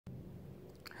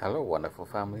Hello, wonderful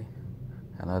family.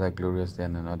 Another glorious day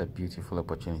and another beautiful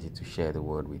opportunity to share the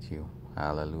word with you.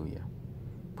 Hallelujah.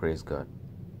 Praise God.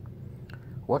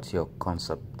 What's your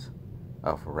concept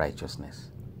of righteousness?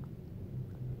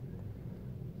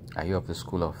 Are you of the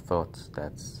school of thought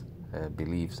that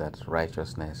believes that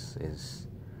righteousness is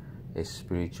a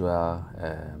spiritual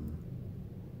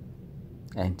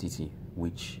entity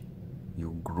which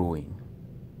you grow in,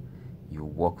 you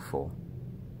work for,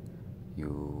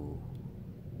 you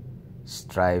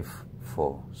strive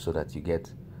for, so that you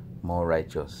get more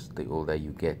righteous the older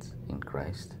you get in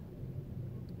Christ?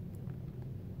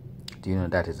 Do you know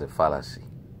that is a fallacy?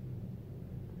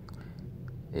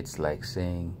 It's like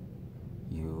saying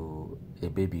a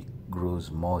baby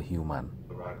grows more human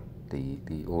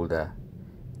the older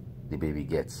the baby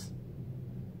gets.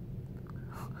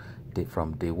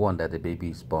 From day one that the baby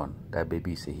is born, that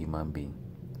baby is a human being.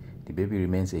 The baby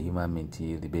remains a human being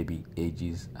till the baby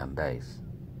ages and dies.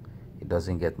 It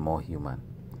doesn't get more human.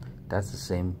 That's the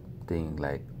same thing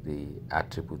like the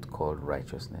attribute called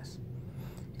righteousness.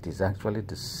 It is actually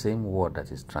the same word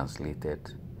that is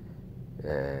translated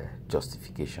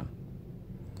justification.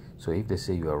 So if they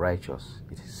say you are righteous,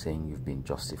 it is saying you've been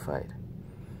justified.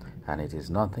 And it is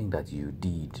nothing that you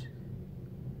did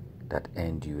that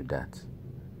earned you that.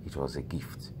 It was a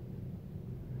gift.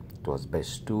 It was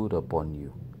bestowed upon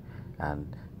you.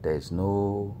 And there is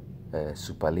no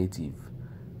superlative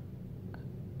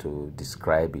to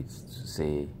describe it, to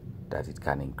say that it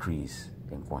can increase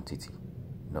in quantity.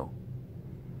 No.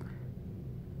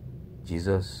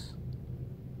 Jesus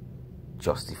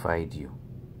justified you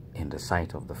in the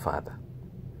sight of the Father.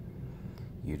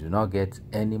 You do not get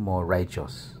any more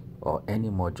righteous or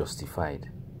any more justified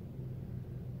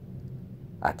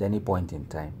at any point in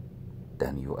time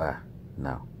than you are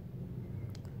now.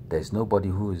 There is nobody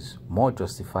who is more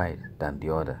justified than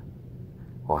the other,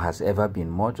 or has ever been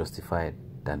more justified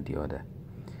than the other.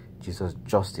 Jesus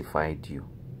justified you.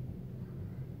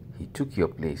 He took your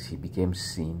place. He became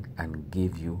sin and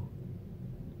gave you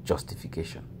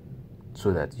justification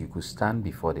so that you could stand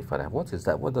before the Father. What is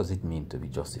that? What does it mean to be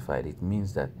justified? It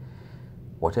means that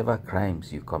whatever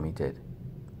crimes you committed,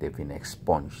 they've been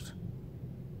expunged.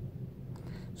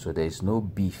 So there is no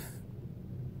beef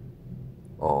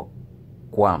or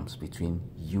qualms between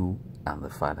you and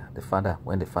the Father. The Father,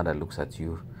 when the Father looks at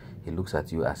you, He looks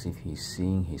at you as if He's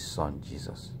seeing His Son,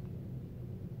 Jesus.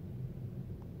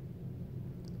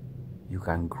 You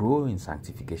can grow in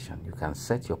sanctification. You can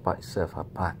set yourself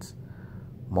apart,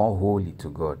 more holy to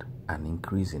God, and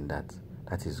increase in that.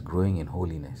 That is growing in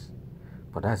holiness.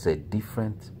 But that's a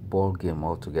different ball game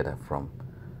altogether from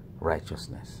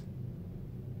righteousness.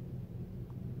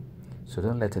 So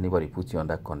don't let anybody put you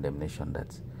under condemnation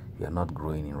that you are not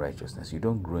growing in righteousness. You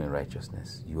don't grow in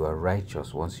righteousness. You are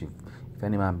righteous once if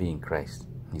any man be in Christ,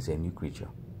 he's a new creature.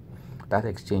 That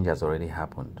exchange has already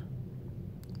happened.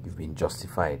 You've been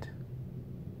justified.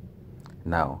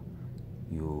 Now,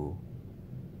 you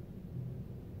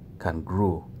can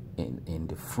grow in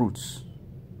the fruits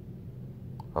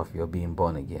of your being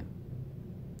born again.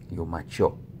 You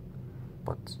mature.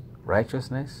 But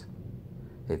righteousness,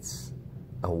 it's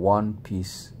a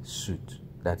one-piece suit.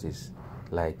 That is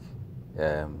like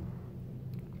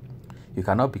you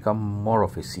cannot become more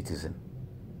of a citizen.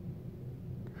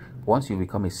 Once you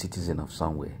become a citizen of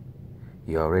somewhere,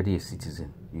 you're already a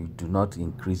citizen. You do not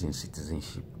increase in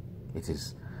citizenship. It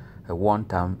is a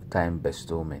one-time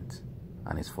bestowment,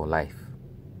 and it's for life.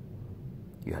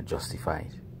 You are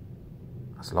justified.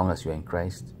 As long as you are in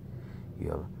Christ,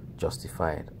 you are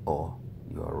justified, or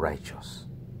you are righteous.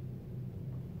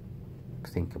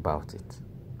 Think about it.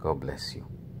 God bless you.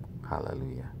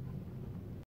 Hallelujah.